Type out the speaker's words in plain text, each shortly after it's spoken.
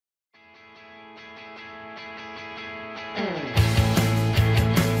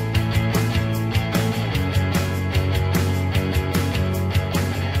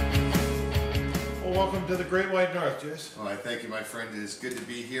to the Great White North, Jace. Well, I thank you, my friend. It is good to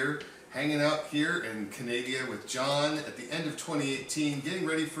be here, hanging out here in Canada with John at the end of 2018, getting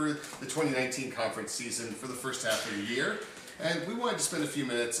ready for the 2019 conference season for the first half of the year. And we wanted to spend a few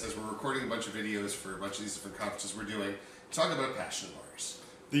minutes, as we're recording a bunch of videos for a bunch of these different conferences we're doing, talking about a passion of ours.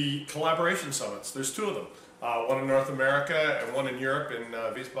 The collaboration summits, there's two of them. One in North America and one in Europe in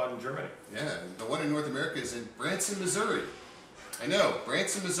Wiesbaden, Germany. Yeah, the one in North America is in Branson, Missouri. I know,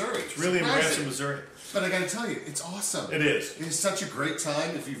 Branson, Missouri. It's really in Branson, Missouri. But I gotta tell you, it's awesome. It is. It is such a great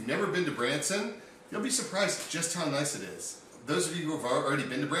time. If you've never been to Branson, you'll be surprised just how nice it is. Those of you who have already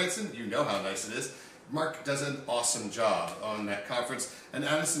been to Branson, you know how nice it is. Mark does an awesome job on that conference, and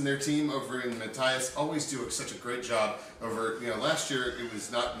Addis and their team over in Matthias always do such a great job over, last year it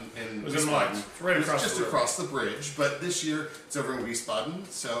was not in Wiesbaden. It's right across just across the bridge, but this year it's over in Wiesbaden,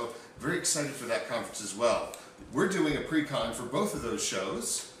 so very excited for that conference as well. We're doing a pre-con for both of those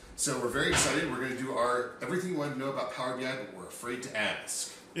shows, so we're very excited. We're going to do our everything you want to know about Power BI, but we're afraid to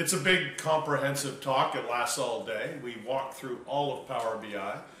ask. It's a big comprehensive talk. It lasts all day. We walk through all of Power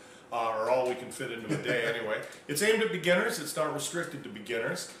BI. Or all we can fit into a day anyway. It's aimed at beginners. It's not restricted to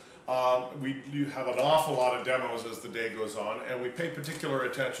beginners. We do have an awful lot of demos as the day goes on, and we pay particular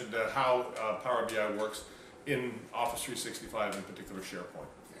attention to how Power BI works in Office 365, in particular SharePoint.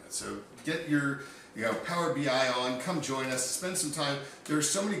 Yeah, so get your Power BI on, come join us, spend some time. There are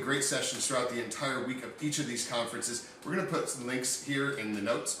so many great sessions throughout the entire week of each of these conferences. We're going to put some links here in the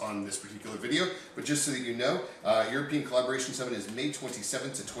notes on this particular video, but just so that you know, European Collaboration Summit is May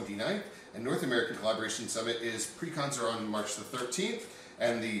 27th to 29th, and North American Collaboration Summit is pre-cons are on March the 13th,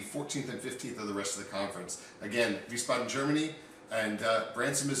 and the 14th and 15th of the rest of the conference. Again, Wiesbaden, Germany, and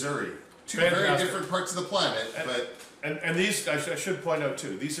Branson, Missouri. Two very different parts of the planet, but... And these, I should point out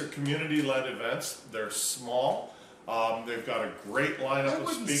too, these are community-led events. They're small. They've got a great lineup of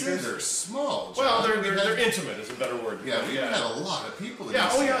speakers. I wouldn't say they're small, John. Well, they're intimate is a better word. Yeah, we had a lot of people at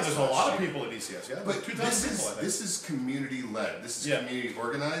ECS. There's a lot of people at ECS. Yeah, but 2,000 people, I think. This is community-led. This is community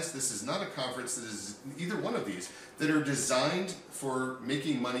organized. This is not a conference that is either one of these that are designed for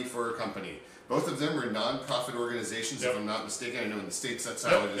making money for a company. Both of them are non-profit organizations, if I'm not mistaken. I know in the States that's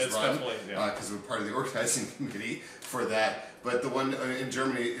how it is run, because we're part of the organizing committee for that. But the one in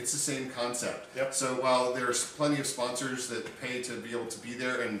Germany, it's the same concept. So while there's plenty of sponsors that pay to be able to be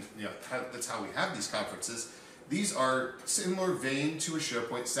there, and that's how we have these conferences, these are similar vein to a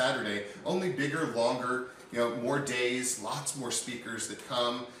SharePoint Saturday, only bigger, longer, more days, lots more speakers that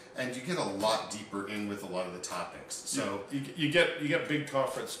come. And you get a lot deeper in with a lot of the topics. So you get big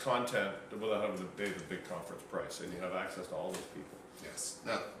conference content without having to pay the big conference price, and you have access to all those people. Yes.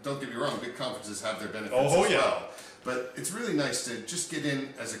 Now, don't get me wrong, big conferences have their benefits as well. But it's really nice to just get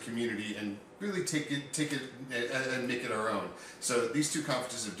in as a community and really take it and make it our own. So these two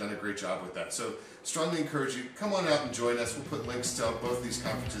conferences have done a great job with that. So strongly encourage you, come on out and join us. We'll put links to both these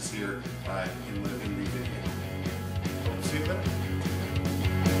conferences here in the video. See you then.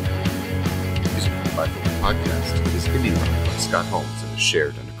 Podcast is indie run by Scott Holmes and is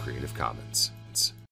shared under Creative Commons.